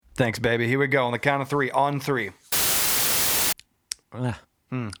Thanks, baby. Here we go. On the count of 3. On 3. I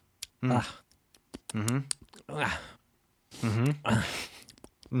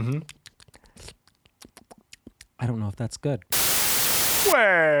don't know if that's good. Wait.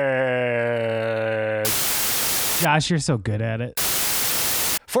 Josh, you're so good at it.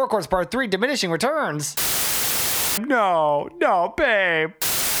 4 Chords Part 3, Diminishing Returns. No, babe.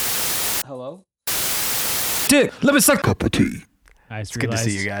 Hello? Dick, let me suck cup of tea. It's good to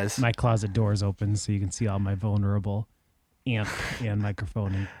see you guys. My closet door is open so you can see all my vulnerable amp and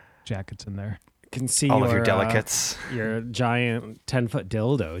microphone and jackets in there. Can see All of your delicates. Your giant 10-foot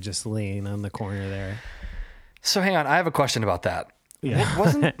dildo just laying on the corner there. So hang on, I have a question about that. Yeah.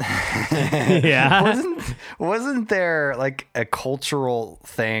 Wasn't there like a cultural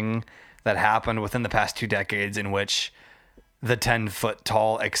thing that happened within the past 2 decades in which the 10-foot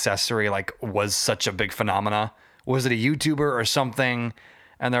tall accessory like was such a big phenomena? Was it a YouTuber or something?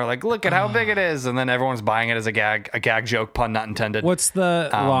 And they're like, look at how big it is. And then everyone's buying it as a gag joke, pun not intended. What's the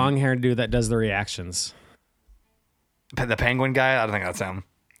long-haired dude that does the reactions? The penguin guy? I don't think that's him.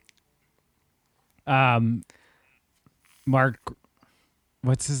 Mark,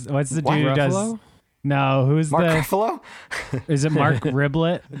 what's the dude Mark who does? Ruffalo? No, who's Mark the? Ruffalo? Is it Mark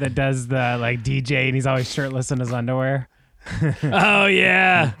Riblet that does the like DJ and he's always shirtless in his underwear? Oh,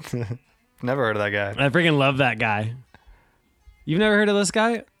 yeah. Never heard of that guy. I freaking love that guy. You've never heard of this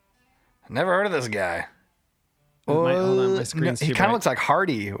guy? Never heard of this guy. Hold on, my No, screen's he too kind of bright. looks like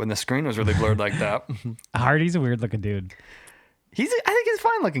Hardy when the screen was really blurred like that. Hardy's a weird looking dude. I think he's a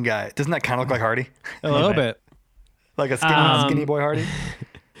fine looking guy. Doesn't that kind of look like Hardy? A little bit. Like a skinny boy Hardy?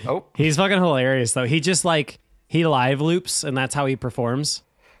 Oh. He's fucking hilarious, though. He just like, he live loops, and that's how he performs.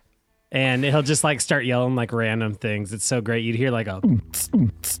 And he'll just like start yelling like random things. It's so great. You'd hear like a...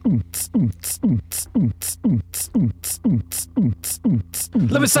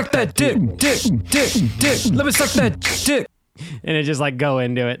 Let me suck that dick. Let me suck that dick. And it just like go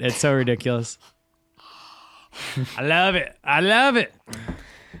into it. It's so ridiculous. I love it.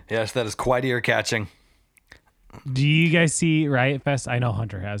 Yes, that is quite ear catching. Do you guys see Riot Fest? I know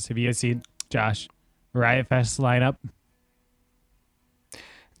Hunter has. Have you guys seen Josh Riot Fest lineup?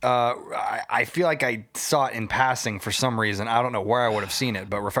 I feel like I saw it in passing for some reason. I don't know where I would have seen it,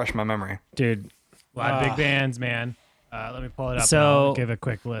 but refresh my memory. Dude. A lot of big bands, man. Let me pull it up. So- and I'll give a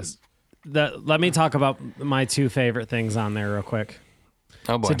quick list. Let me talk about my 2 favorite things on there real quick.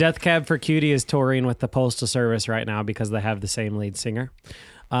 Oh boy. So Death Cab for Cutie is touring with the Postal Service right now because they have the same lead singer.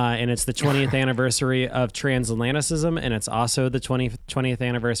 And it's the 20th anniversary of Transatlanticism, and it's also the 20th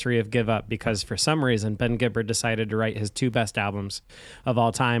anniversary of Give Up because for some reason Ben Gibbard decided to write his 2 best albums of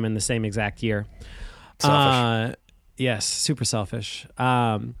all time in the same exact year. Selfish. Yes, super selfish.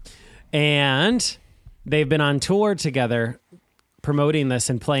 And they've been on tour together promoting this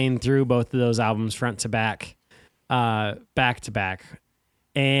and playing through both of those albums front to back, back to back.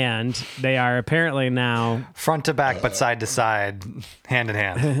 And they are apparently now Front to back, but side to side, hand in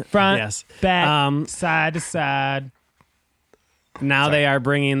hand. Front, Yes. back, side to side. now they are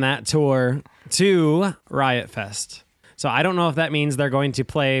bringing that tour to Riot Fest. So I don't know if that means they're going to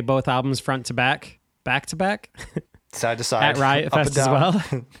play both albums front to back to back Side to side. at Riot up and Fest as down. well.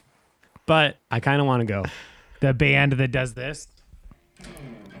 But I kind of want to go. The band that does this.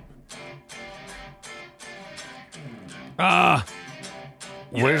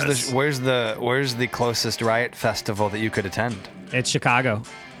 Where's the closest Riot Festival that you could attend? It's Chicago.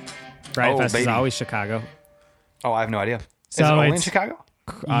 Riot Oh, Fest is baby. always Chicago. Oh, I have no idea. So is it only in it's- Chicago?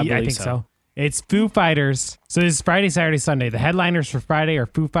 I Yeah, I believe think so. so. It's Foo Fighters. So this is Friday, Saturday, Sunday. The headliners for Friday are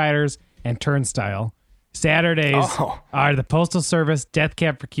Foo Fighters and Turnstile. Saturdays Oh. are the Postal Service, Death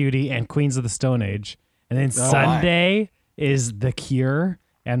Cab for Cutie, and Queens of the Stone Age. And then Sunday is The Cure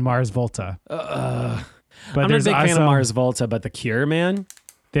and Mars Volta. But I'm a there's big fan also- of Mars Volta, but The Cure, man.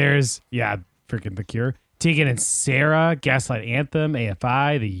 There's, freaking The Cure. Tegan and Sarah, Gaslight Anthem,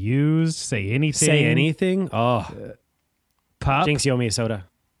 AFI, The Used, Say Anything. Say anything? Oh, Pup, Jinx, you owe me a soda.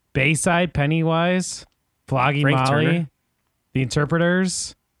 Bayside, Pennywise, Flogging Frank Molly, Turner. The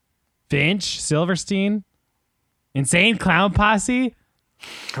Interpreters, Finch, Silverstein, Insane Clown Posse.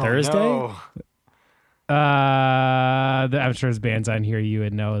 Thursday? No. I'm sure there's bands on here you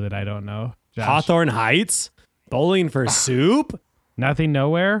would know that I don't know. Josh. Hawthorne Heights? Bowling for Soup? Nothing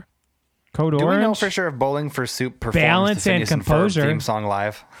Nowhere. Code Do we Orange. know for sure if Bowling for Soup performs Balance the and Phineas and Ferb Composure. theme song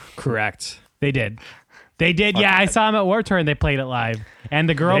live? Correct. They did. Yeah, I saw them at War Tour and they played it live. And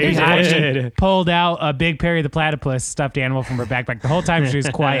the girl They behind me did. pulled out a big Perry the Platypus stuffed animal from her backpack. The whole time she was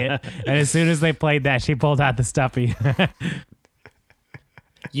quiet. And as soon as they played that, she pulled out the stuffy.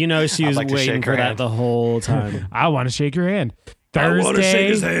 You know she was like to waiting shake for her that hand. the whole time. I want to shake your hand. Thursday. I want to shake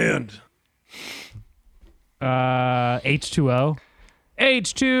his hand. H2O.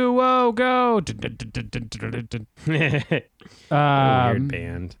 H2O, go. Weird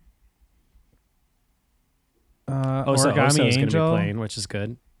band. Origami Oso is going to be Angel. playing, which is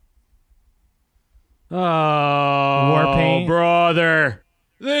good. Oh, Warpaint. brother.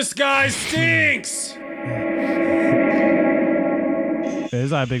 This guy stinks.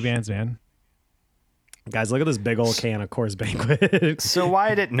 There's a lot of big bands, man. Guys, look at this big old can of Coors Banquet. So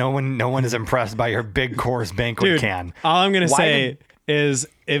why did no one is impressed by your big Coors Banquet Dude, can? all I'm going to Why say is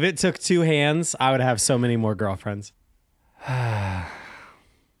if it took 2 hands, I would have so many more girlfriends. Why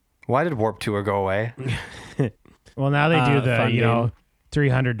did Warp Tour go away? Well, now they do the, funding.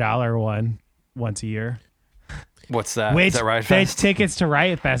 $300 one once a year. What's that? Which Is that Riot the Fest? tickets to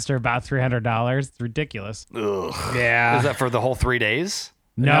Riot Fest are about $300. It's ridiculous. Ugh. Yeah. Is that for the whole 3 days?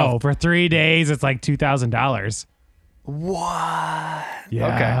 No, for 3 days, it's like $2,000. What?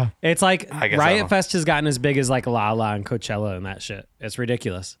 Yeah. Okay. It's like I guess I Riot don't- Fest has gotten as big as like Lala and Coachella and that shit. It's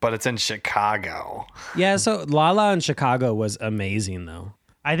ridiculous. But it's in Chicago. Yeah, so Lala in Chicago was amazing though.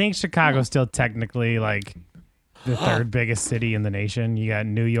 I think Chicago's still technically like the third biggest city in the nation. You got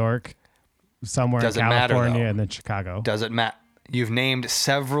New York, somewhere Doesn't in matter, California, though. and then Chicago. Does it matter? You've named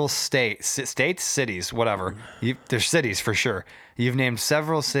several states, cities, whatever. There's cities for sure. You've named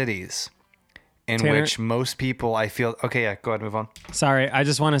several cities in Tanner- which most people, I feel. Okay, yeah, go ahead, move on. Sorry, I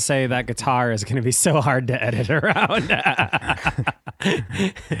just want to say that guitar is going to be so hard to edit around.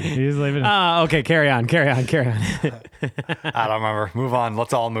 You just leave it. Okay, carry on. I don't remember. Move on.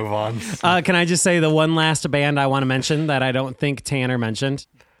 Let's all move on. Can I just say the one last band I want to mention that I don't think Tanner mentioned?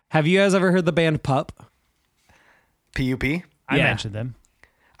 Have you guys ever heard the band Pup? PUP. I yeah. mentioned them.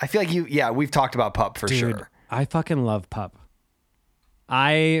 I feel like we've talked about Pup for Dude, sure. I fucking love Pup.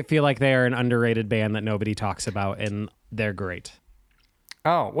 I feel like they are an underrated band that nobody talks about, and they're great.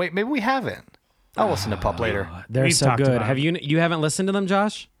 Oh, wait, maybe we haven't. I'll listen to Pup later. They're We've so talked good. about Have you haven't listened to them,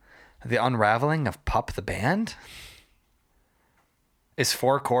 Josh? The Unraveling of Pup the Band? Is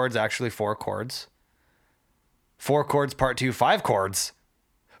 4 chords actually 4 chords? 4 chords part 2, 5 chords.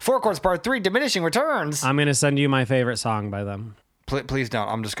 4 chords part 3, diminishing returns. I'm gonna send you my favorite song by them. Please don't.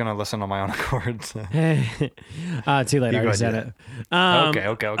 I'm just going to listen on my own accord. Too late. I go already ahead, said do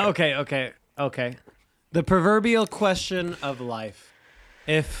it. Okay. The proverbial question of life.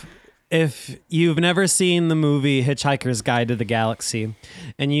 If you've never seen the movie Hitchhiker's Guide to the Galaxy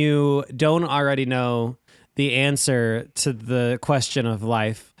and you don't already know the answer to the question of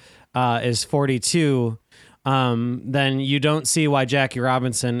life is 42, then you don't see why Jackie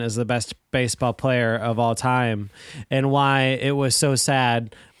Robinson is the best baseball player of all time and why it was so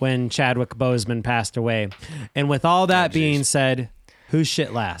sad when Chadwick Boseman passed away. And with all that being said, who's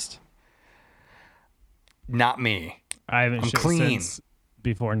shit last? Not me. I haven't I'm shit clean. since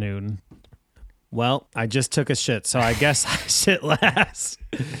before noon. Well, I just took a shit, so I guess I shit last.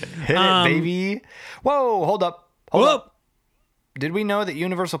 Hit it, baby. Whoa, hold up. Hold Whoop. up. Did we know that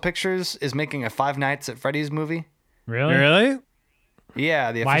Universal Pictures is making a Five Nights at Freddy's movie? Really? Really?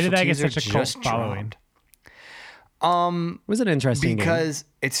 Yeah, the Why official did that get teaser such a cult just following? dropped. Was an interesting game. Because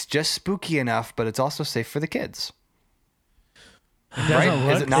it's just spooky enough, but it's also safe for the kids. It doesn't Right?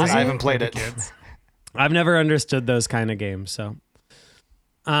 look Is it not? safe I haven't for played the it. kids. I've never understood those kind of games, so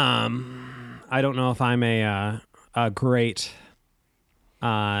I don't know if I'm a great,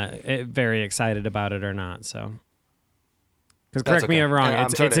 very excited about it or not. So, because That's correct me okay. if I'm wrong, I'm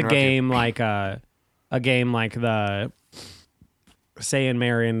sorry it's to a interrupt you. game like a game like the saying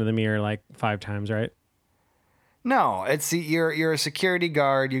Mary into the mirror like 5 times, right? No, it's you're a security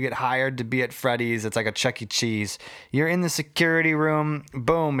guard. You get hired to be at Freddy's. It's like a Chuck E. Cheese. You're in the security room.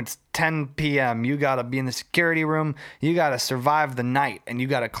 Boom, it's 10 p.m. You got to be in the security room. You got to survive the night, and you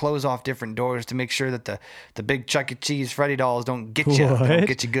got to close off different doors to make sure that the big Chuck E. Cheese Freddy dolls don't get you. They What? don't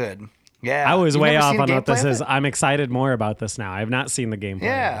get you good. Yeah. I was You've way never off seen on what gameplay this of is. it? I'm excited more about this now. I have not seen the gameplay.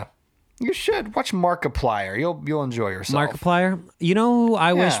 Yeah. You should watch Markiplier. You'll enjoy yourself. Markiplier. You know who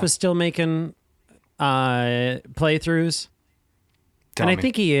I wish Yeah. was still making playthroughs? Tell and I me.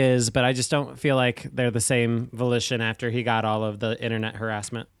 think he is, but I just don't feel like they're the same volition after he got all of the internet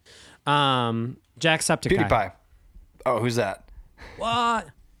harassment. Jacksepticeye. PewDiePie. Oh, who's that? What?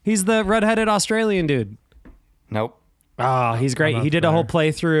 He's the redheaded Australian dude. Nope. Oh, he's great. not He did a whole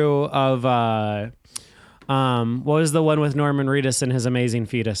familiar. playthrough of what was the one with Norman Reedus and his amazing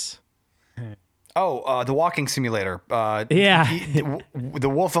fetus? Oh, the walking simulator. Yeah. The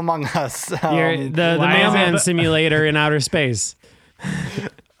Wolf Among Us. The why is mailman it- simulator in outer space.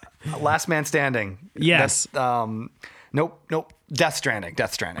 Last Man Standing. Yes. That's, nope. Death Stranding.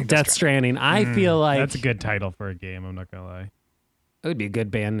 Death Stranding. I feel like That's a good title for a game. I'm not gonna lie. It would be a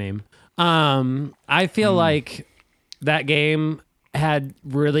good band name. I feel like that game had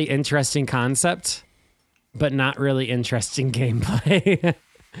really interesting concept, but not really interesting gameplay.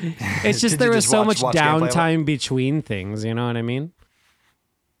 It's just Did there you was just so watch much gameplay of it? downtime between things, you know what I mean?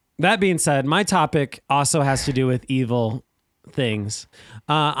 That being said, my topic also has to do with evil things.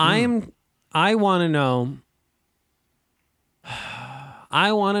 I want to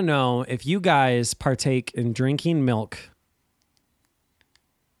know if you guys partake in drinking milk.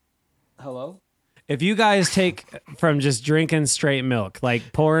 Hello? If you guys take from just drinking straight milk,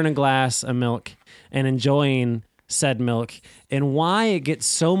 like pouring a glass of milk and enjoying said milk, and why it gets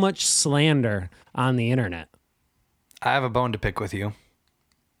so much slander on the internet. I have a bone to pick with you.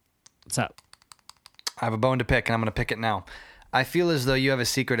 What's up? I have a bone to pick, and I'm going to pick it now. I feel as though you have a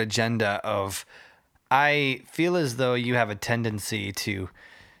secret agenda I feel as though you have a tendency to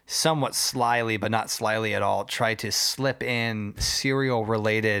somewhat slyly, but not slyly at all, try to slip in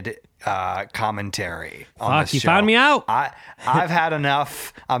cereal-related commentary on Fuck, this you show. found me out. I've had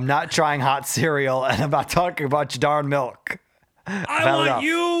enough. I'm not trying hot cereal, and I'm not talking about your darn milk. I want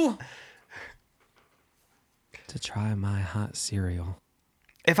you to try my hot cereal.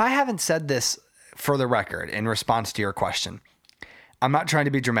 If I haven't said this for the record in response to your question, I'm not trying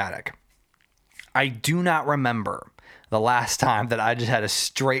to be dramatic. I do not remember the last time that I just had a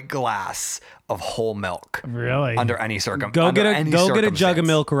straight glass of whole milk. Really? Under any circumstance. Go get a jug of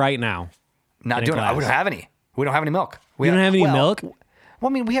milk right now. Not doing it. We don't have any. We don't have any milk. You don't have any milk? Well, I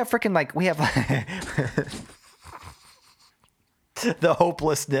mean, we have freaking the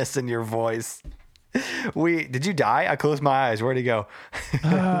hopelessness in your voice. Did you die? I closed my eyes. Where'd he go?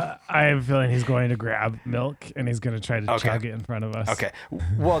 I have a feeling he's going to grab milk and he's going to try to chug it in front of us. Okay.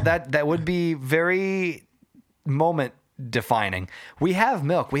 Well, that would be very moment defining. We have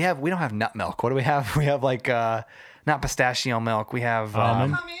milk. We don't have nut milk. What do we have? We have not pistachio milk. We have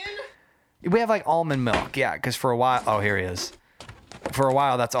Almond? we have like almond milk. Yeah, because for a while, oh, here he is. For a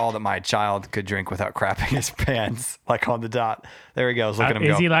while, that's all that my child could drink without crapping his pants, like on the dot. There he goes. Look at him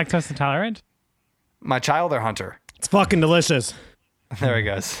go. Is he lactose intolerant? My child or Hunter? It's fucking delicious. There he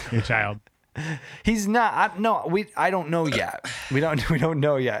goes. Your child. He's not. I don't know yet. We don't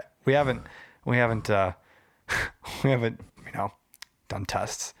know yet. We haven't done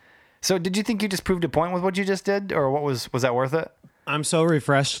tests. So did you think you just proved a point with what you just did, or was that worth it? I'm so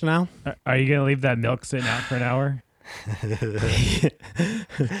refreshed now. Are you going to leave that milk sitting out for an hour?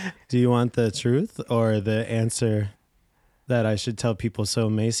 Do you want the truth or the answer that I should tell people so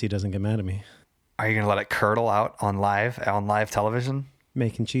Macy doesn't get mad at me? Are you gonna let it curdle out on live television?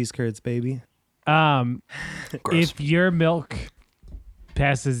 Making cheese curds, baby. Gross. If your milk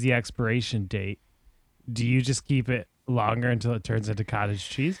passes the expiration date, do you just keep it longer until it turns into cottage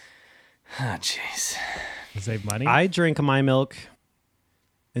cheese Oh, jeez. to save money? I drink my milk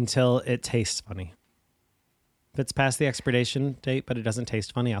until it tastes funny. If it's past the expiration date, but it doesn't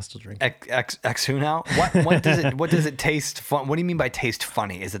taste funny, I'll still drink it. X who now? What does it taste fun? What do you mean by taste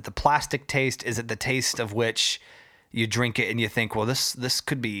funny? Is it the plastic taste? Is it the taste of which you drink it and you think, well, this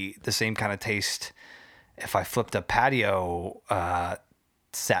could be the same kind of taste if I flipped a patio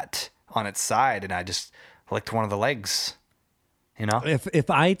set on its side and I just licked one of the legs, you know? If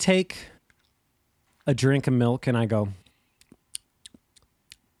I take a drink of milk and I go,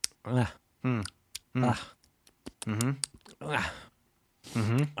 ah, ah,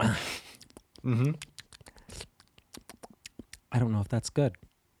 I don't know if that's good.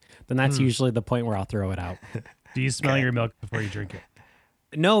 Then that's usually the point where I'll throw it out. Do you smell your milk before you drink it?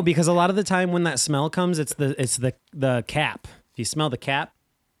 No, because a lot of the time when that smell comes, it's the cap. If you smell the cap,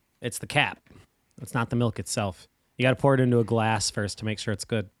 it's the cap. It's not the milk itself. You got to pour it into a glass first to make sure it's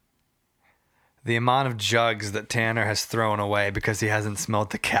good. The amount of jugs that Tanner has thrown away because he hasn't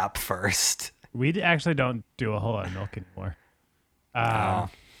smelled the cap first. We actually don't do a whole lot of milk anymore. I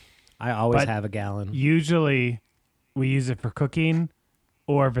always But have a gallon. Usually we use it for cooking,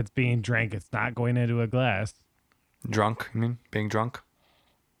 or if it's being drank, it's not going into a glass. Drunk, you mean? Being drunk?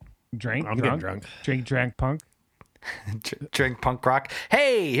 Drink, I'm getting drunk. Drink, drank, punk. Drink punk rock.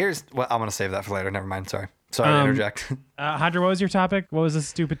 Hey, I'm going to save that for later. Never mind. Sorry to interject. Hunter, what was your topic? What was this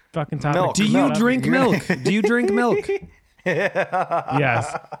stupid fucking topic? Milk. Do you Milk. drink milk? Do you drink milk?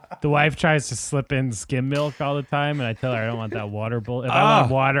 Yes. The wife tries to slip in skim milk all the time, and I tell her I don't want that water bowl. If I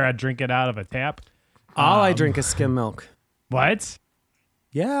want water, I drink it out of a tap. All I drink is skim milk. What?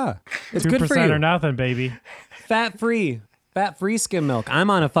 Yeah. It's 2% good for you. or nothing, baby. Fat-free skim milk. I'm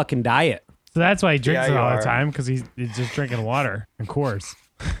on a fucking diet. So that's why he drinks Yeah, it you all are. the time, because he's just drinking water and course.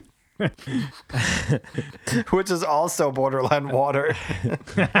 Which is also borderline water.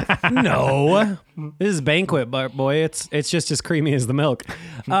 No, this is banquet, but boy, it's just as creamy as the milk.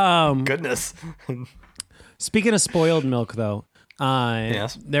 Goodness. Speaking of spoiled milk, though,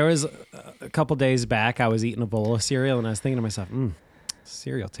 Yes. there was a couple days back I was eating a bowl of cereal and I was thinking to myself,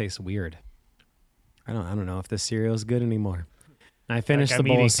 cereal tastes weird. I don't know if this cereal is good anymore. And I finished the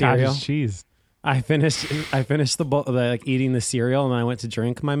bowl of cereal. Cottage cheese. I finished the bowl, eating the cereal, and I went to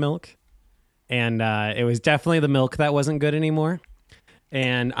drink my milk, and it was definitely the milk that wasn't good anymore.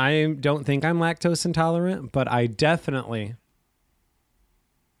 And I don't think I'm lactose intolerant, but I definitely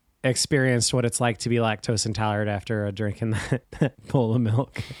experienced what it's like to be lactose intolerant after drinking that bowl of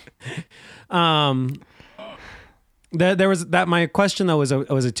milk. There was that. My question though was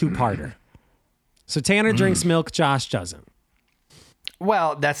a two-parter. So Tanner drinks milk, Josh doesn't.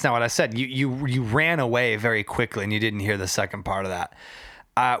 Well, that's not what I said. You ran away very quickly, and you didn't hear the second part of that.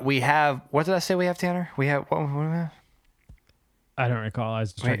 We have, what did I say we have, Tanner? We have, what do we have? I don't recall. I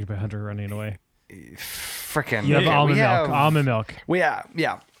was distracted by Hunter running away. Frickin'. You have okay, almond milk. Almond milk. We have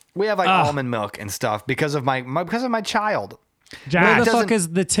like almond milk and stuff because of my child. Josh. Where the fuck is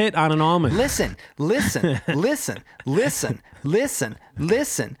the tit on an almond? Listen.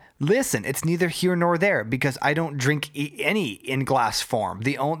 It's neither here nor there because I don't drink any in glass form.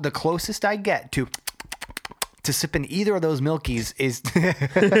 The closest I get to sipping either of those milkies is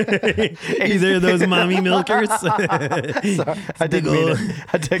either of those mommy milkers. I didn't mean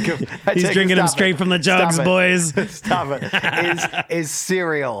it. He's drinking them straight from the jugs, boys. Stop it. Is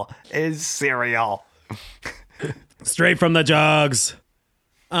cereal. Straight from the jugs.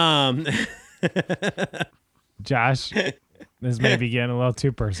 Josh, this may be getting a little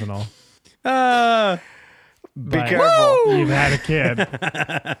too personal. Be careful. You've had a kid.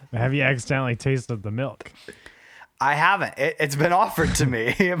 Have you accidentally tasted the milk? I haven't. It's been offered to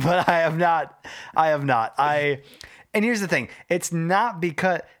me, but I have not. And here's the thing. It's not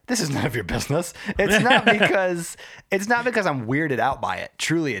because this is none of your business. It's not because I'm weirded out by it.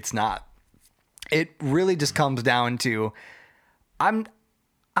 Truly, it's not. It really just comes down to I'm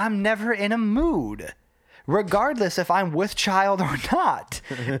never in a mood, regardless if I'm with child or not,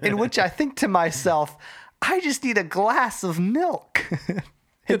 in which I think to myself, I just need a glass of milk.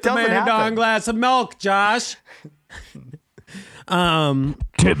 Get the man a darn glass of milk, Josh.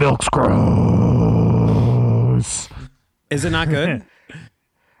 Tit milk's gross. Is it not good?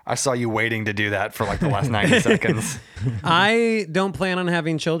 I saw you waiting to do that for like the last 90 seconds. I don't plan on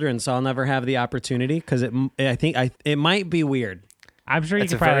having children, so I'll never have the opportunity because it might be weird. I'm sure you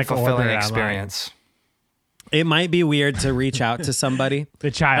It's can a probably very like fulfilling order it experience. It might be weird to reach out to somebody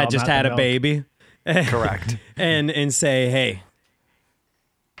The child that just not had the a milk. baby Correct. and say, "Hey,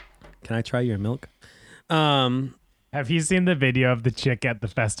 can I try your milk?" Have you seen the video of the chick at the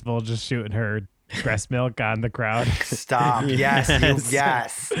festival just shooting her breast milk on the crowd? Stop. Yes.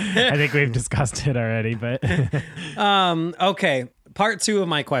 Yes. I think we've discussed it already, but Okay. Part two of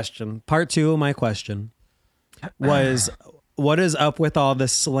my question was, what is up with all the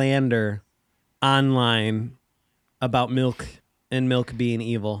slander online about milk and milk being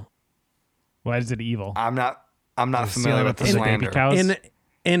evil? why is it evil? I'm not familiar Stealing with the from slander. baby cows?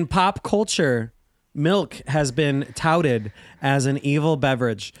 In pop culture, milk has been touted as an evil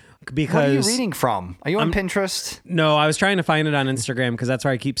beverage because What are you reading from? Are you on Pinterest? No, I was trying to find it on Instagram because that's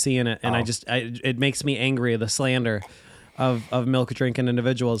where I keep seeing it, and it makes me angry, the slander of milk drinking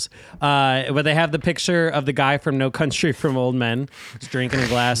individuals. But they have the picture of the guy from No Country for Old Men just drinking a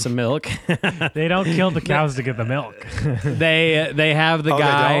glass of milk. They don't kill the cows to get the milk. They have the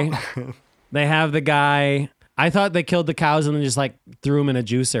guy. They have the guy. I thought they killed the cows and then just like threw them in a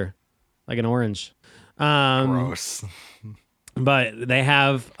juicer, like an orange. Gross. But they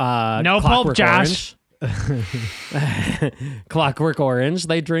have No pulp, Clockwork Josh. Orange. Clockwork Orange.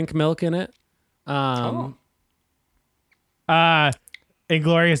 They drink milk in it.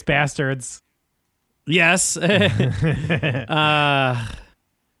 Inglorious Bastards. Yes.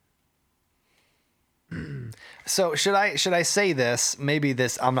 So should I say this? Maybe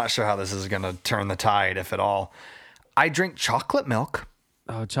this. I'm not sure how this is going to turn the tide, if at all. I drink chocolate milk.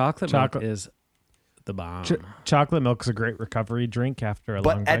 Oh, chocolate milk is the bomb. Chocolate milk is a great recovery drink after a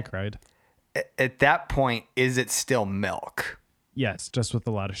long bike ride. At that point, is it still milk? Yes, just with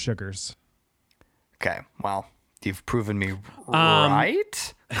a lot of sugars. Okay. Well, you've proven me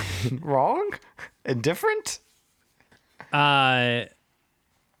right, wrong, indifferent.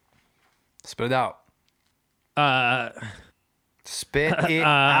 Spit it out. Spit it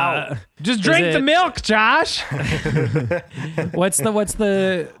out. Just drink the milk, Josh. What's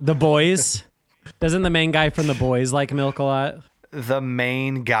the boys? Doesn't the main guy from The Boys like milk a lot? the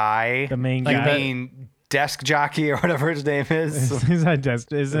main guy, The main like guy. main desk jockey or whatever his name is. He's not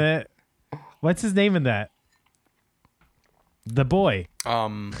just, isn't it? What's his name in that? The boy.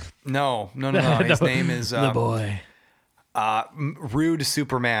 No. His name is the boy. Rude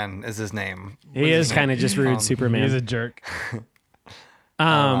Superman is his name. He is kind of just rude Superman. He's a jerk.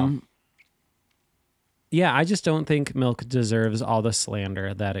 Yeah, I just don't think milk deserves all the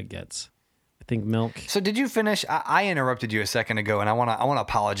slander that it gets. I think milk. So did you finish? I interrupted you a second ago, and I want to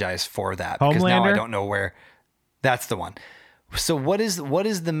apologize for that because now I Homelander? don't know where. That's the one. So what is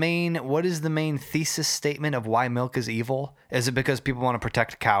the main thesis statement of why milk is evil? Is it because people want to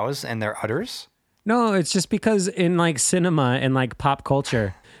protect cows and their udders? No, it's just because in like cinema and like pop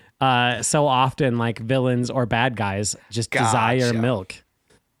culture, so often like villains or bad guys just desire Gotcha. milk.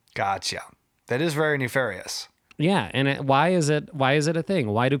 Gotcha. That is very nefarious. Yeah, and why is it a thing?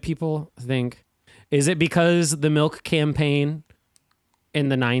 Why do people think? Is it because the milk campaign in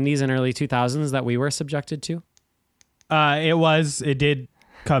the 90s and early 2000s that we were subjected to? It did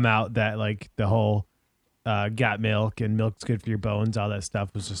come out that like the whole got milk and milk's good for your bones, all that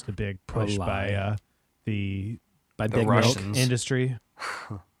stuff was just a big push by the Big Russians. milk? industry.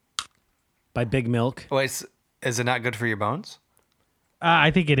 By Big Milk? Wait, is it not good for your bones?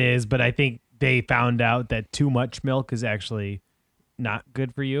 I think it is, but I think they found out that too much milk is actually not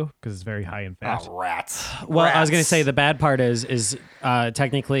good for you because it's very high in fat. Oh, rats. Well, I was going to Rats. say the bad part is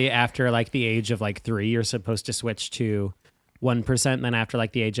technically after like the age of like 3, you're supposed to switch to 1%. And then after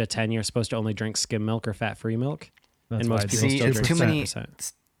like the age of 10, you're supposed to only drink skim milk or fat-free milk. That's and why most it's people See, still it's drink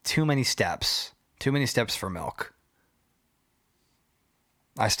 7%. too many steps. Too many steps for milk.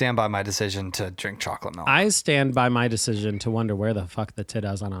 I stand by my decision to drink chocolate milk. I stand by my decision to wonder where the fuck the tit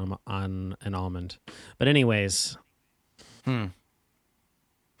is on an almond. But anyways. Do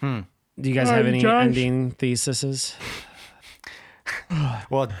you guys have any Josh. ending theses?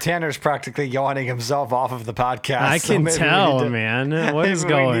 Well, Tanner's practically yawning himself off of the podcast. I so can maybe we tell, need to- man. What is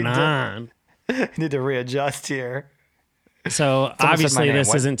maybe we going need to- on? Need to readjust here. So said my obviously name. this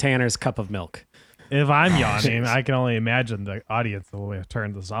What? isn't Tanner's cup of milk. If I'm yawning, I can only imagine the audience will have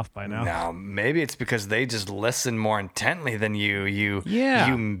turned this off by now. No, maybe it's because they just listen more intently than you. Yeah.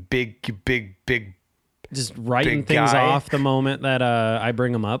 You big. Just writing Big things guy. off the moment that I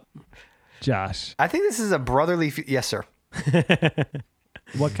bring them up. Josh, I think this is a brotherly. Yes, sir.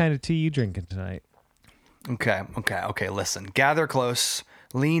 what kind of tea you drinking tonight? Okay. Listen, gather close,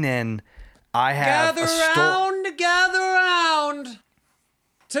 lean in. I have a story. gather round.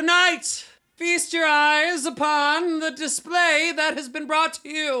 Tonight, feast your eyes upon the display that has been brought to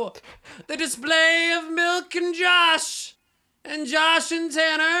you. The display of Milk and Josh. And Josh and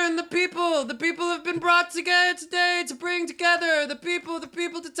Tanner and the people. The people have been brought together today to bring together the people to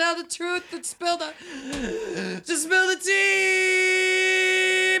tell the truth, to spill the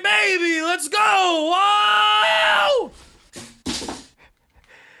tea. Baby, let's go. Wow!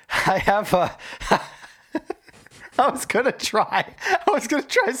 I have a. I was gonna try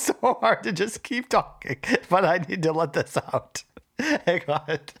so hard to just keep talking, but I need to let this out. Hang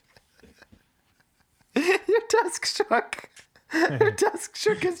on. Your desk shook. Your desk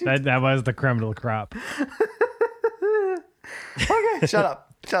shook as you. That was the creme de la crop. Okay, shut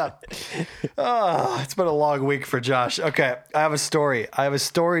up. Oh, it's been a long week for Josh. Okay, I have a story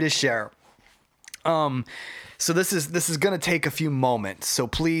to share. So this is gonna take a few moments. So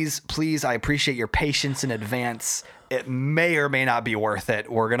please, I appreciate your patience in advance. It may or may not be worth it.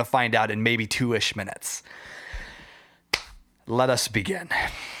 We're gonna find out in maybe 2-ish minutes. Let us begin.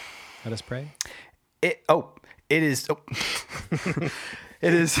 Let us pray. It is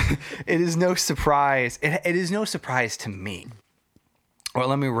no surprise. It is no surprise to me. Well,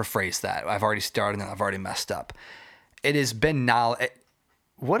 let me rephrase that. I've already started and I've already messed up. It has been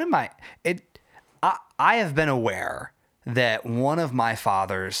I have been aware that one of my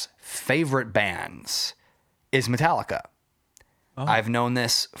father's favorite bands is Metallica. Oh. I've known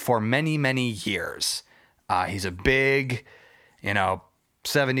this for many, many years. He's a big, 70s,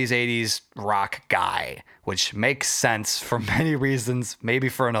 80s rock guy, which makes sense for many reasons, maybe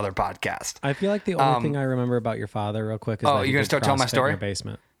for another podcast. I feel like the only thing I remember about your father, real quick, is Oh, that he you're gonna did start telling my CrossFit story? in your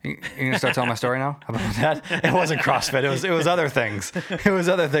basement. You're gonna start telling my story now about that? It wasn't CrossFit. It was other things. It was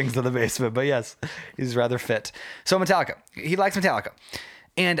other things in the basement. But yes, he's rather fit. So Metallica. He likes Metallica,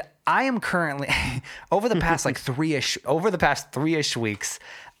 and I am currently over the past 3-ish weeks.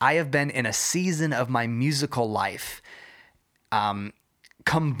 I have been in a season of my musical life,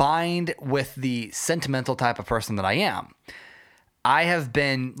 combined with the sentimental type of person that I am. I have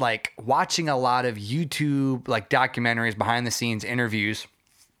been watching a lot of YouTube documentaries, behind the scenes interviews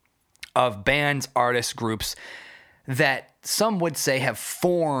of bands, artists, groups that some would say have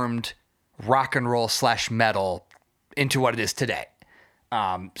formed rock and roll / metal into what it is today.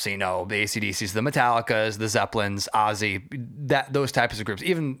 So, you know, the AC/DCs, the Metallicas, the Zeppelins, Ozzy, those types of groups,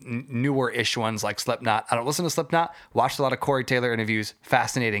 even newer-ish ones like Slipknot. I don't listen to Slipknot, watched a lot of Corey Taylor interviews,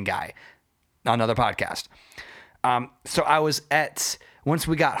 fascinating guy, on another podcast. So I was once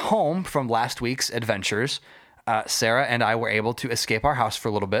we got home from last week's adventures, Sarah and I were able to escape our house for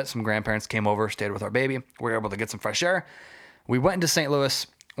a little bit. Some grandparents came over, stayed with our baby. We were able to get some fresh air. We went into St. Louis,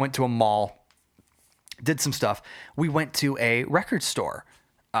 went to a mall, did some stuff. We went to a record store.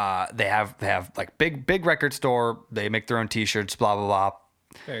 They have like big record store. They make their own T-shirts, blah blah blah.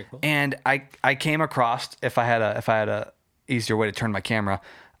 Very cool. And I came across, if I had a easier way to turn my camera.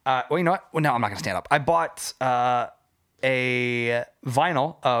 Well, you know what? Well, no, I'm not gonna stand up. I bought a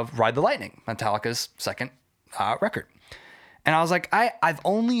vinyl of Ride the Lightning, Metallica's second record, and I was like, I've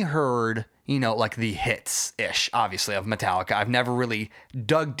only heard, you know, like the hits-ish, obviously, of Metallica. I've never really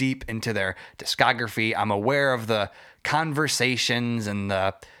dug deep into their discography. I'm aware of the conversations and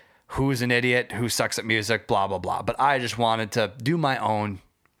the who's an idiot, who sucks at music, blah, blah, blah. But I just wanted to do my own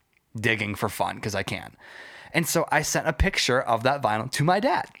digging for fun because I can. And so I sent a picture of that vinyl to my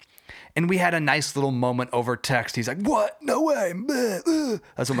dad. And we had a nice little moment over text. He's like, what? No way.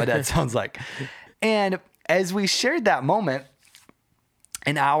 That's what my dad sounds like. And as we shared that moment,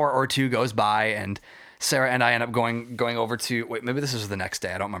 an hour or two goes by, and Sarah and I end up going over to, maybe this was the next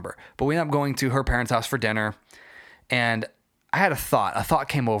day, I don't remember, but we end up going to her parents' house for dinner. And I had a thought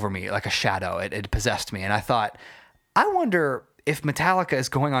came over me like a shadow. It possessed me. And I thought, I wonder if Metallica is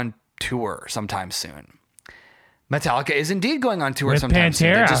going on tour sometime soon. Metallica is indeed going on tour with sometime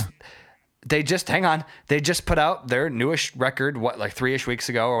Pantera. soon. They just hang on. They just put out their newish record, like 3-ish weeks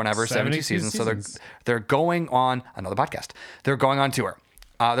ago or whenever, 72 seasons. So they're going on another podcast. They're going on tour.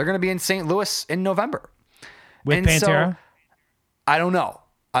 They're going to be in St. Louis in November. With Pantera? So, I don't know.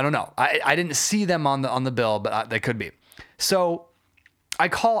 I didn't see them on the bill, but they could be. So I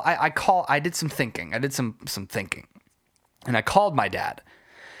did some thinking. And I called my dad.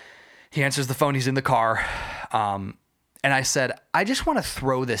 He answers the phone. He's in the car. And I said, I just want to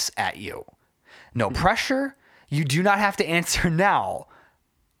throw this at you. No pressure. You do not have to answer now.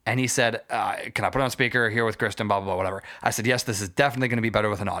 And he said, can I put it on speaker here with Kristen, blah, blah, blah, whatever. I said, yes, this is definitely going to be better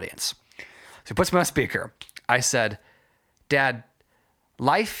with an audience. So he puts me on speaker. I said, Dad,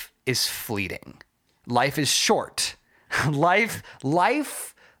 life is fleeting. Life is short. Life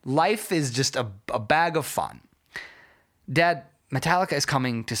is just a bag of fun. Dad, Metallica is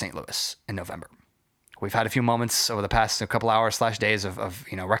coming to St. Louis in November. We've had a few moments over the past couple hours / days of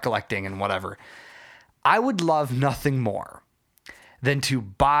recollecting and whatever. I would love nothing more than to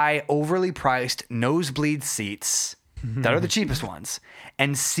buy overly priced nosebleed seats that are the cheapest ones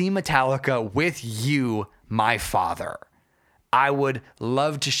and see Metallica with you, my father. I would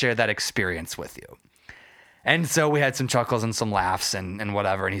love to share that experience with you. And so we had some chuckles and some laughs and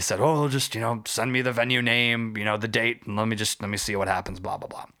whatever. And he said, oh, just, send me the venue name, the date, and let me see what happens, blah, blah,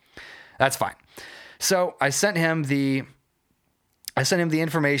 blah. That's fine. So I sent him the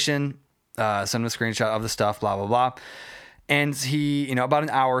information, sent him a screenshot of the stuff, blah, blah, blah. And he, about an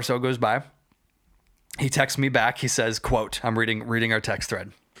hour or so goes by. He texts me back. He says, quote, I'm reading our text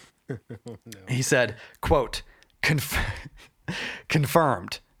thread. No. He said, quote,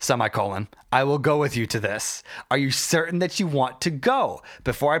 confirmed, semicolon, I will go with you to this. Are you certain that you want to go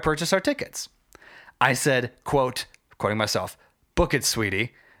before I purchase our tickets? I said, quote, quoting myself, book it,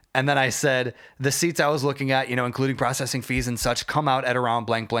 sweetie. And then I said, the seats I was looking at, including processing fees and such, come out at around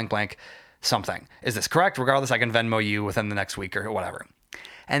blank, blank, blank, something. Is this correct? Regardless, I can Venmo you within the next week or whatever.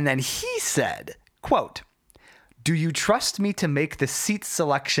 And then he said, quote, do you trust me to make the seat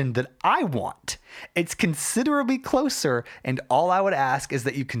selection that I want? It's considerably closer, and all I would ask is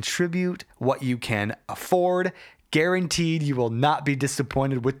that you contribute what you can afford. Guaranteed you will not be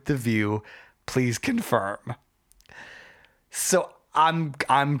disappointed with the view. Please confirm. So I'm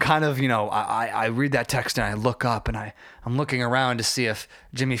kind of, I read that text and I look up and I'm looking around to see if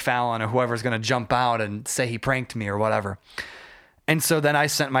Jimmy Fallon or whoever's going to jump out and say he pranked me or whatever. And so then I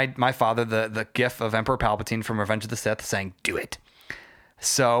sent my father the gif of Emperor Palpatine from Revenge of the Sith saying, do it.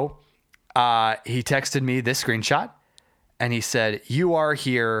 So he texted me this screenshot and he said, you are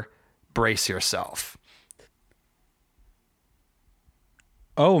here, brace yourself.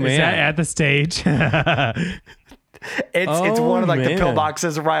 Oh, man. Is that at the stage? It's one of the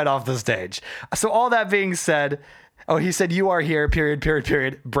pillboxes right off the stage. So all that being said, he said, you are here,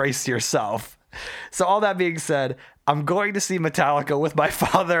 period, brace yourself. So all that being said, I'm going to see Metallica with my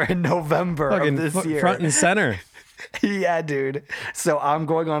father in November of this year. Front and center. Yeah, dude. So I'm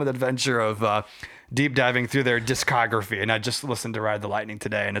going on an adventure of deep diving through their discography, and I just listened to Ride the Lightning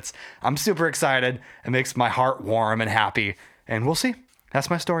today, and I'm super excited. It makes my heart warm and happy, and we'll see. That's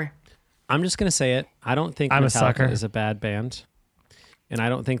my story. I'm just gonna say it. I don't think I'm a Metallica sucker. is a bad band, and I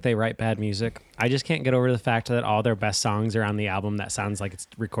don't think they write bad music. I just can't get over the fact that all their best songs are on the album that sounds like it's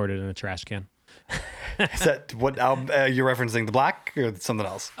recorded in a trash can. Is that what album you're referencing? The Black or something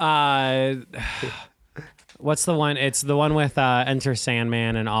else? What's the one? It's the one with Enter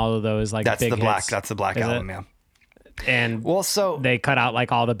Sandman and all of those like That's big the Black. hits. That's the Black Is album. it? Yeah. And Well, so they cut out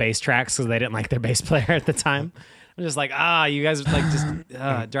like all the bass tracks because they didn't like their bass player at the time. I'm just like, you guys like just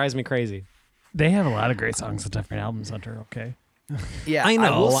it drives me crazy. They have a lot of great songs on different albums, Hunter. Okay. yeah, I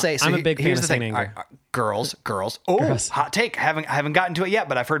know. will say. So I'm a big fan here's of the Saint thing. Anger. Girls. Oh, Girls. hot take. Haven't gotten to it yet,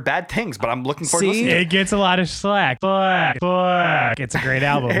 but I've heard bad things. But I'm looking forward to See? listening to it. It gets a lot of slack. Fuck. It's a great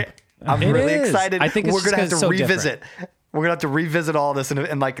album. I'm It really is. excited. I think it's we're just gonna have 'cause to it's so revisit. We're gonna have to revisit all this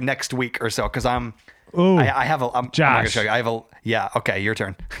in like next week or so because Ooh, I have a. I'm not gonna Josh. show you. I have a. Yeah. Okay. Your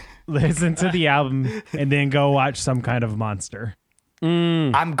turn. listen to the album and then go watch Some Kind of Monster.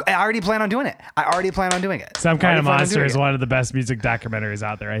 I already plan on doing it. Some Kind of Already plan on Monster doing is it. one of the best music documentaries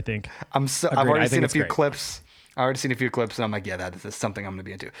out there, I think. I've Agreed. already I seen think a it's few great. clips. And I'm like, yeah, that is something I'm going to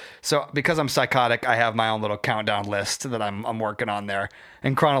be into. So because I'm psychotic, I have my own little countdown list that I'm working on there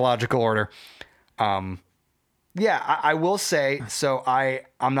in chronological order. I will say, so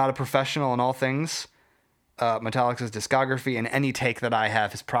I'm not a professional in all things. Metallica's discography, and any take that I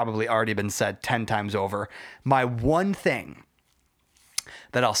have has probably already been said 10 times over. My one thing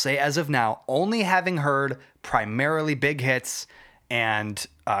that I'll say as of now, only having heard primarily big hits and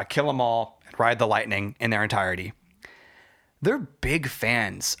Kill 'Em All and Ride the Lightning in their entirety, they're big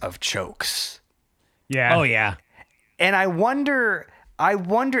fans of chokes. Yeah. Oh yeah. And I wonder,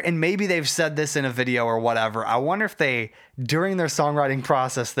 and maybe they've said this in a video or whatever, I wonder if they, during their songwriting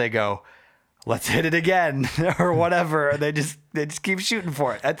process, they go, let's hit it again or whatever. They just keep shooting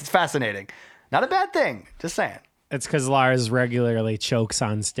for it. That's fascinating. Not a bad thing. Just saying. It's because Lars regularly chokes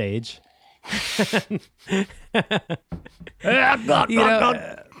on stage. You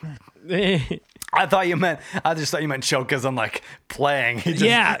know, I just thought you meant choke as I'm like playing.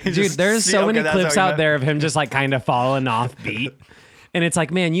 yeah, dude, there's so many clips out there of him just like kind of falling off beat. And it's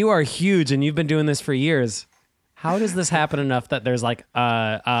like, man, you are huge and you've been doing this for years. How does this happen enough that there's like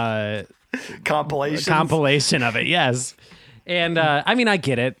a compilation of it? Yes. And I mean, I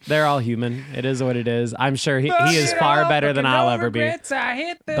get it. They're all human. It is what it is. I'm sure he is far better than I'll ever be. I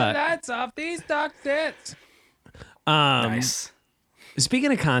hit the lights off these dark debts. Nice.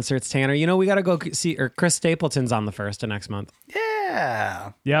 Speaking of concerts, Tanner, you know, we got to go see, or Chris Stapleton's on the 1st of next month.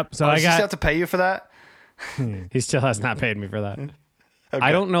 Yeah. Yep. So I I just have got to pay you for that. He still has not paid me for that. Okay.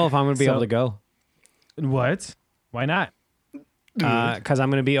 I don't know if I'm going to be So- able to go what? Why not? because I'm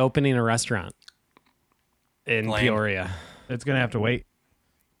going to be opening a restaurant in Lame. Peoria. It's gonna have to wait.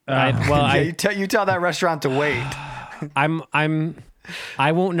 You tell that restaurant to wait.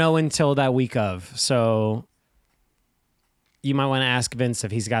 I won't know until that week of. So you might want to ask Vince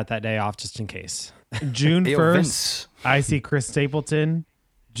if he's got that day off just in case. June Yo, 1st, Vince. I see Chris Stapleton.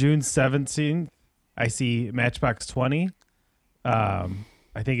 June 17th, I see Matchbox 20. I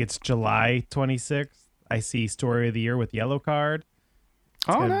think it's July 26th. I see Story of the Year with Yellow Card.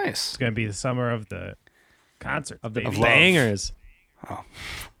 Oh, It's nice. going to be the summer of the concert. Of the Of love. bangers.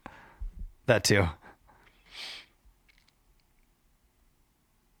 That too.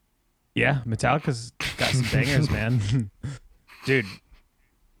 Yeah, Metallica's got some bangers, man. Dude,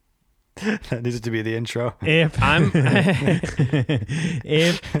 That needs to be the intro. If I'm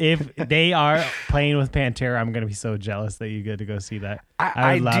if they are playing with Pantera, I'm gonna be so jealous that you get to go see that.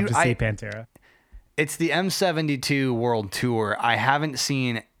 I would love to see Pantera. It's the M72 World Tour. I haven't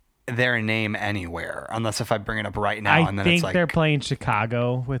seen their name anywhere, unless if I bring it up right now. I And then think it's like, they're playing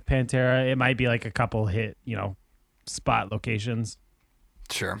Chicago with Pantera. It might be like a couple hit, spot locations.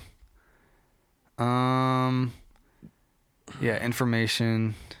 sure. Yeah,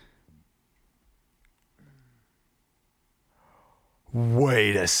 information.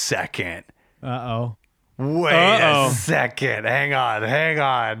 Wait a second. Uh-oh. Wait Uh-oh. a second. Hang on.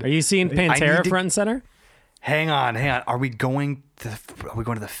 Are you seeing Pantera need to- front and center? Hang on. Are we going to the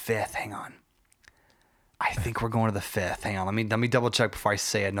 5th? Hang on. I think we're going to the 5th. Hang on. Let me double check before I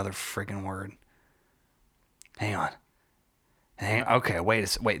say another friggin' word. Hang on. Okay,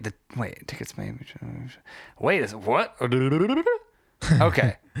 tickets maybe. What?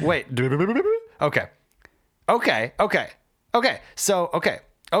 Okay. Wait. Okay. So, okay.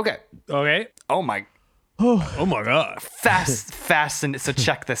 Okay. Oh my Oh my God. fast and so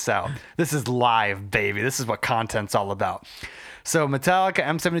check this out. This is live, baby. This is what content's all about. So Metallica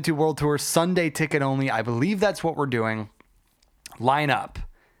M72 World Tour, Sunday ticket only. I believe that's what we're doing. Line up.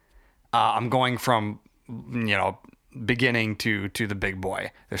 I'm going from, beginning to the big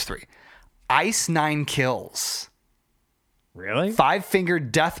boy. There's 3. Ice 9 Kills. Really? 5 Finger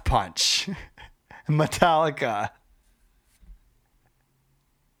Death Punch. Metallica.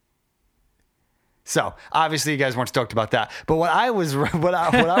 So obviously you guys weren't stoked about that. But what I was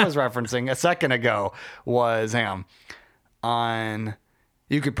referencing a second ago was on.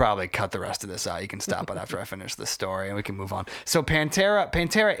 You could probably cut the rest of this out. You can stop it after I finish this story and we can move on. So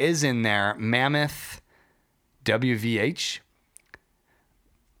Pantera is in there. Mammoth, WVH.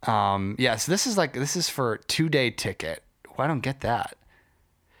 So this is for 2-day ticket. Well, I don't get that.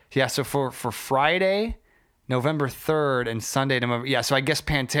 Yeah, so for Friday, November 3rd and Sunday, November. Yeah, so I guess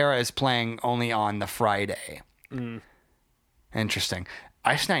Pantera is playing only on the Friday. Interesting.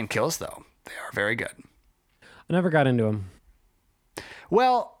 Ice Nine Kills, though. They are very good. I never got into them.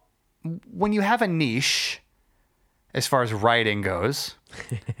 Well, when you have a niche, as far as writing goes,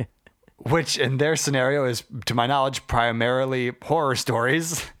 which in their scenario is, to my knowledge, primarily horror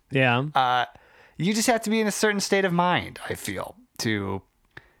stories. Yeah. You just have to be in a certain state of mind, I feel, to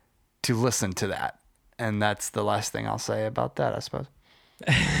listen to that. And that's the last thing I'll say about that, I suppose.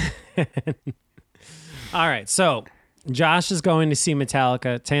 All right. So Josh is going to see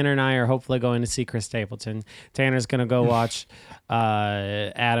Metallica. Tanner and I are hopefully going to see Chris Stapleton. Tanner's going to go watch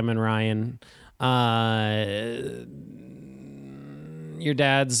Adam and Ryan. Your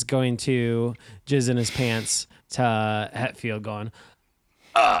dad's going to jizz in his pants to Hetfield going,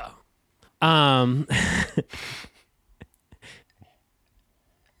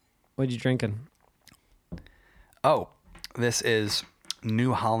 What you drinking? Oh, this is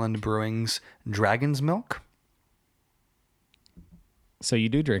New Holland Brewing's Dragon's Milk. So you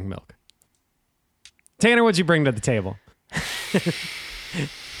do drink milk. Tanner, what'd you bring to the table?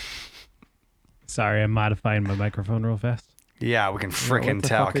 Sorry, I'm modifying my microphone real fast. Yeah, we can frickin' what the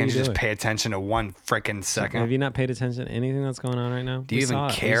tell. fuck are Can't you you just doing? pay attention to one frickin' second? Have you not paid attention to anything that's going on right now? Do you even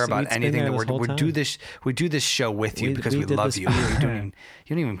care about anything that we do this show with you because we did love this you. for You don't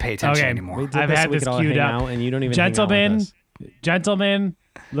even pay attention Okay. anymore. We did I've this had so we this could all queued hang up. out, and you don't even hang out with us. Gentlemen,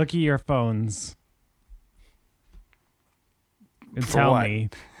 look at your phones and For tell what? me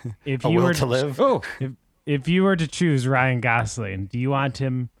if A you will were to live. if you were to choose Ryan Gosling, do you want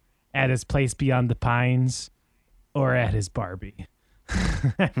him at his place beyond the pines or at his Barbie?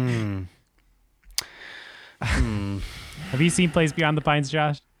 Have you seen Place Beyond the Pines,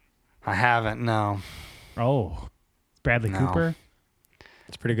 Josh? I haven't. No. Oh, it's Bradley No. Cooper.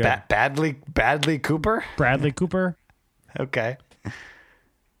 It's pretty good. Badly Cooper. Bradley Cooper. Okay.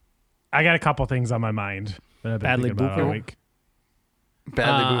 I got a couple things on my mind that I've been Bradley thinking about all Cooper? week.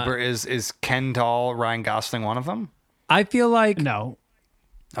 Badly Cooper is Ken Doll, Ryan Gosling one of them? I feel like No,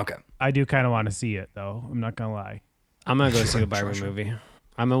 Okay. I do kind of want to see it though. I'm not gonna lie. I'm going to go see the Barbie movie.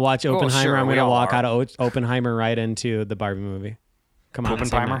 I'm going to watch Oppenheimer. sure, I'm we going to all walk are. out of Oppenheimer right into the Barbie movie. Come on.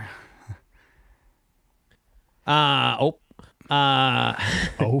 say Oppenheimer. no.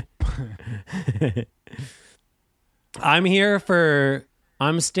 Oh,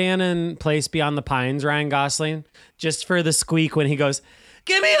 I'm standing Place Beyond the Pines, Ryan Gosling, just for the squeak when he goes,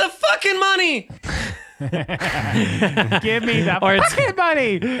 "Give me the fucking money." give me that Or it's- fucking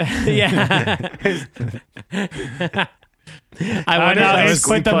money. Yeah. I Oh, wonder no, if that it's was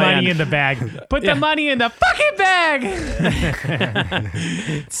put the planned. money in the bag. Put the money in the fucking bag.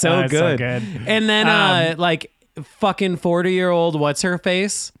 So It's good. so good. And then like fucking 40-year-old what's her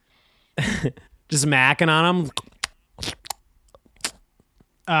face? Just macking on him.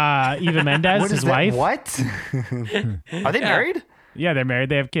 Eva Mendes, What is his that? wife. What? Are they married? Yeah, they're married.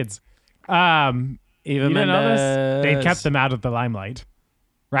 They have kids. Eva You didn't know this? They Mendes. kept them out of the limelight.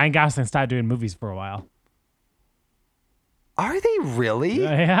 Ryan Gosling stopped doing movies for a while. Are they really?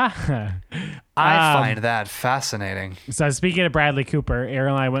 Yeah. I find that fascinating. So speaking of Bradley Cooper,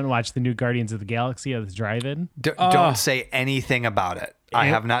 Aaron and I went and watched the new Guardians of the Galaxy at the drive-in. Don't say anything about it. I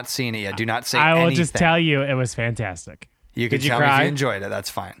have not seen it yet. Do not say I will anything. just tell you, it was fantastic. You can Did you tell me if cry? you enjoyed it. That's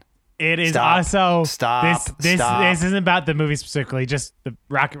fine. It is Stop. also Stop. This Stop. isn't about the movie specifically, just the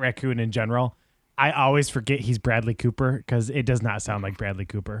Rocket Raccoon in general. I always forget he's Bradley Cooper because it does not sound like Bradley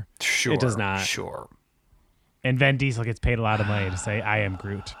Cooper. Sure. It does not. Sure. And Vin Diesel gets paid a lot of money to say, "I am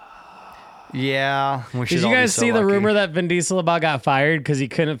Groot." Yeah. We should Did you all be guys so see the lucky. rumor that Vin Diesel about got fired because he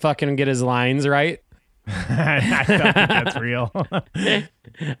couldn't fucking get his lines right? I don't think that's real.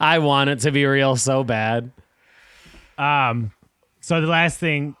 I want it to be real so bad. So the last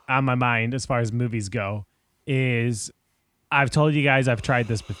thing on my mind as far as movies go is I've told you guys I've tried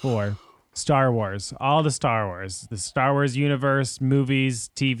this before. Star Wars, all the Star Wars universe, movies,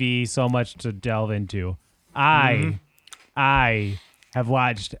 TV, so much to delve into. I have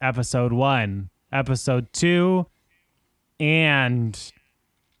watched episode 1, episode 2, and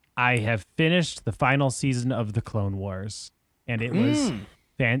I have finished the final season of the Clone Wars, and it was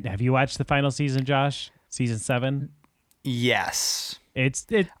have you watched the final season, Josh? Season 7? Yes.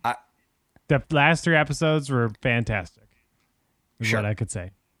 The last 3 episodes were fantastic. Is Sure. what I could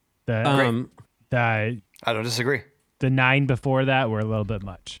say. I The don't disagree. the 9 before that were a little bit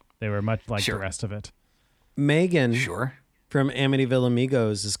much. They were much like Sure. the rest of it. Megan Sure. from Amityville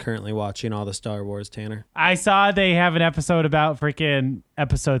Amigos is currently watching all the Star Wars, Tanner. I saw they have an episode about freaking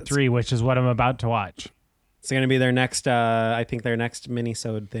episode 3, which is what I'm about to watch. It's going to be their next, I think their next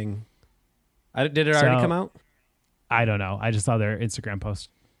mini-sode thing. Did it already come out? I don't know. I just saw their Instagram post.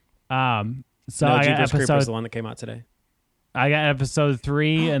 So No, I got Jeepers Creepers, episode the one that came out today. I got episode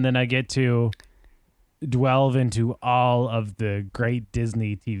 3, and then I get to delve into all of the great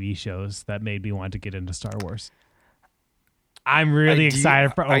Disney TV shows that made me want to get into Star Wars. I'm really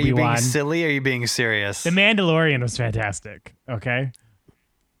excited for Obi-Wan. Are you being silly or are you being serious? The Mandalorian was fantastic. Okay.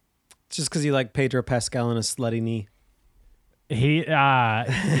 It's just because you like Pedro Pascal and a slutty knee. He's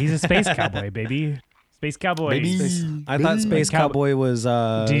a space cowboy, baby. Space cowboy. I thought Space Cowboy was...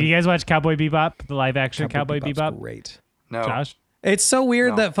 Did you guys watch Cowboy Bebop, the live action Cowboy Bebop? Great. No. Josh? It's so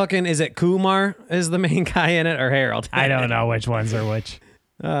weird No. that fucking... Is it Kumar is the main guy in it or Harold? I don't know which ones are which.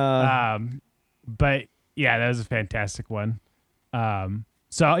 Uh, But yeah, that was a fantastic one.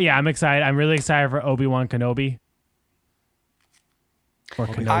 So yeah, I'm excited. I'm really excited for Obi-Wan Kenobi. Or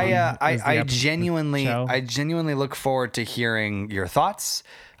Kenobi is the I show. genuinely look forward to hearing your thoughts.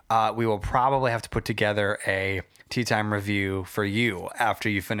 We will probably have to put together a tea time review for you after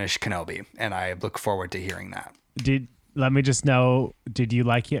you finish Kenobi, and I look forward to hearing that. Let me just know, did you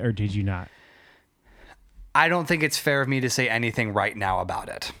like it or did you not? I don't think it's fair of me to say anything right now about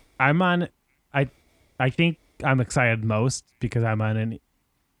it. I think I'm excited most because I'm on an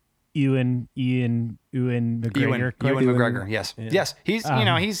Ewan McGregor. Ewan McGregor, yes. Yeah. Yes,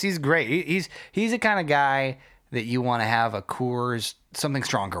 he's great. He's the kind of guy that you want to have a Coors, something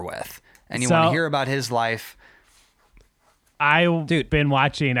stronger with. And you want to hear about his life. I've been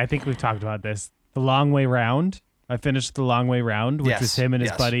watching, I think we've talked about this, The Long Way Round. I finished The Long Way Round, which was him and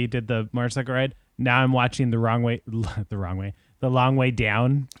his buddy did the motorcycle ride. Now I'm watching The Long Way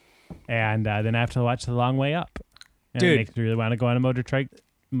Down, and then I have to watch The Long Way Up. And it makes me really want to go on a motor trike.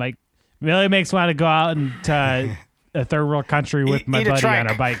 Really makes me want to go out into a third world country with my buddy on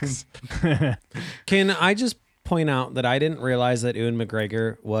our bikes. Can I just point out that I didn't realize that Ewan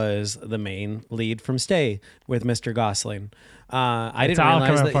McGregor was the main lead from Stay with Mr. Gosling. I didn't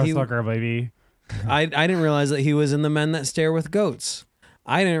realize that he... Looker, baby. I didn't realize that he was in The Men That Stare with Goats.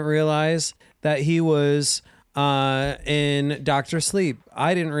 I didn't realize that he was in Doctor Sleep.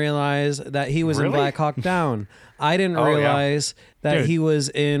 I didn't realize that he was in Black Hawk Down. I didn't realize that he was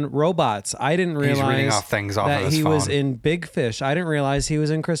in Robots. I didn't realize He's reading off things off that of his he was phone. in Big Fish. I didn't realize he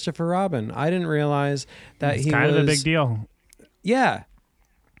was in Christopher Robin. I didn't realize that It's he kind was... of a big deal. Yeah.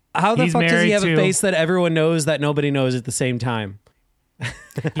 How the He's fuck does he married have a to- face that everyone knows that nobody knows at the same time? I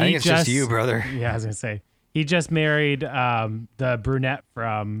think it's just you, brother. Yeah, I was going to say. He just married the brunette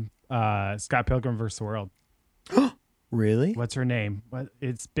from Scott Pilgrim vs. the World. Really? What's her name?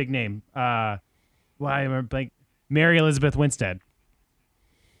 It's big name. Why am I blank? Mary Elizabeth Winstead.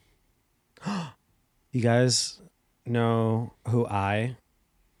 You guys know who I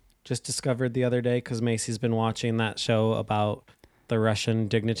just discovered the other day because Macy's been watching that show about the Russian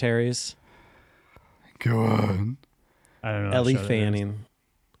dignitaries? Go on. I don't know. Ellie what show that is. Fanning.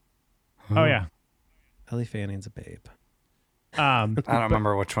 Oh yeah. Ellie Fanning's a babe. I don't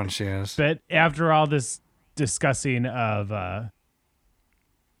remember which one she is. But after all this discussing of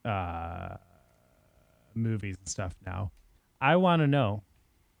movies and stuff now, I want to know.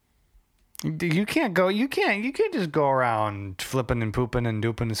 You can't just go around flipping and pooping and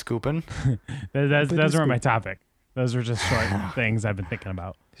dooping and scooping. Those weren't my topic. Those were just short things I've been thinking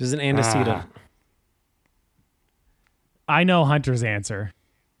about. She's an antecedent. I know Hunter's answer.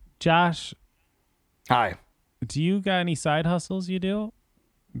 Josh, Hi. do you got any side hustles you do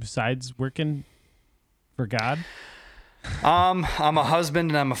besides working for God? I'm a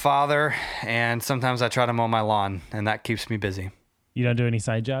husband and I'm a father, and sometimes I try to mow my lawn, and that keeps me busy. You don't do any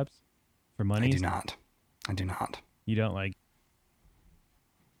side jobs for money? I do not. You don't like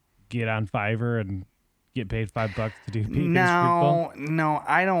get on Fiverr and get paid $5 to do people? No,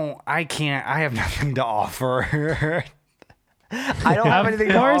 I don't. I can't. I have nothing to offer. I don't have anything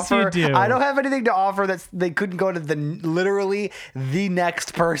to course you offer. do. I don't have anything to offer that they couldn't go to literally the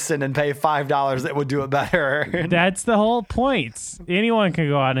next person and pay $5 that would do it better. That's the whole point. Anyone can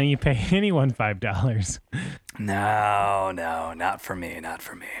go out and you pay anyone $5. No, not for me. Not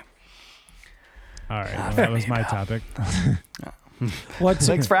for me. All right, well, that was my topic.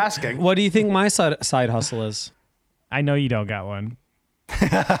 Thanks for asking. What do you think my side hustle is? I know you don't got one.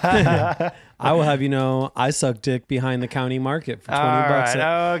 I will have you know, I suck dick behind the county market for $20. All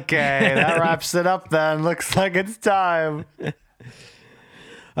right, okay, that wraps it up then. Looks like it's time.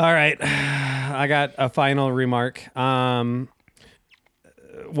 All right, I got a final remark. One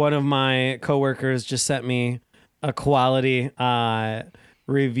of my coworkers just sent me a quality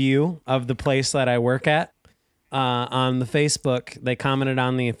review of the place that I work at on the Facebook. They commented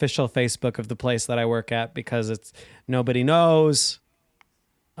on the official Facebook of the place that I work at because it's nobody knows.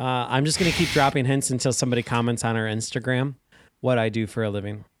 I'm just going to keep dropping hints until somebody comments on our Instagram what I do for a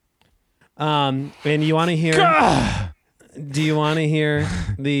living. And you want to hear? Do you want to hear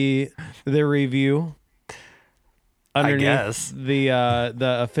the review underneath the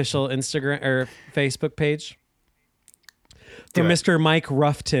official Instagram or Facebook page from Mr. Mike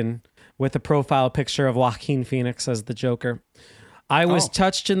Ruffton with a profile picture of Joaquin Phoenix as the Joker? I was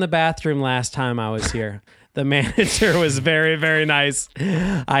touched in the bathroom last time I was here. The manager was very, very nice.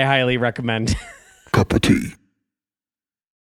 I highly recommend. Cup of tea.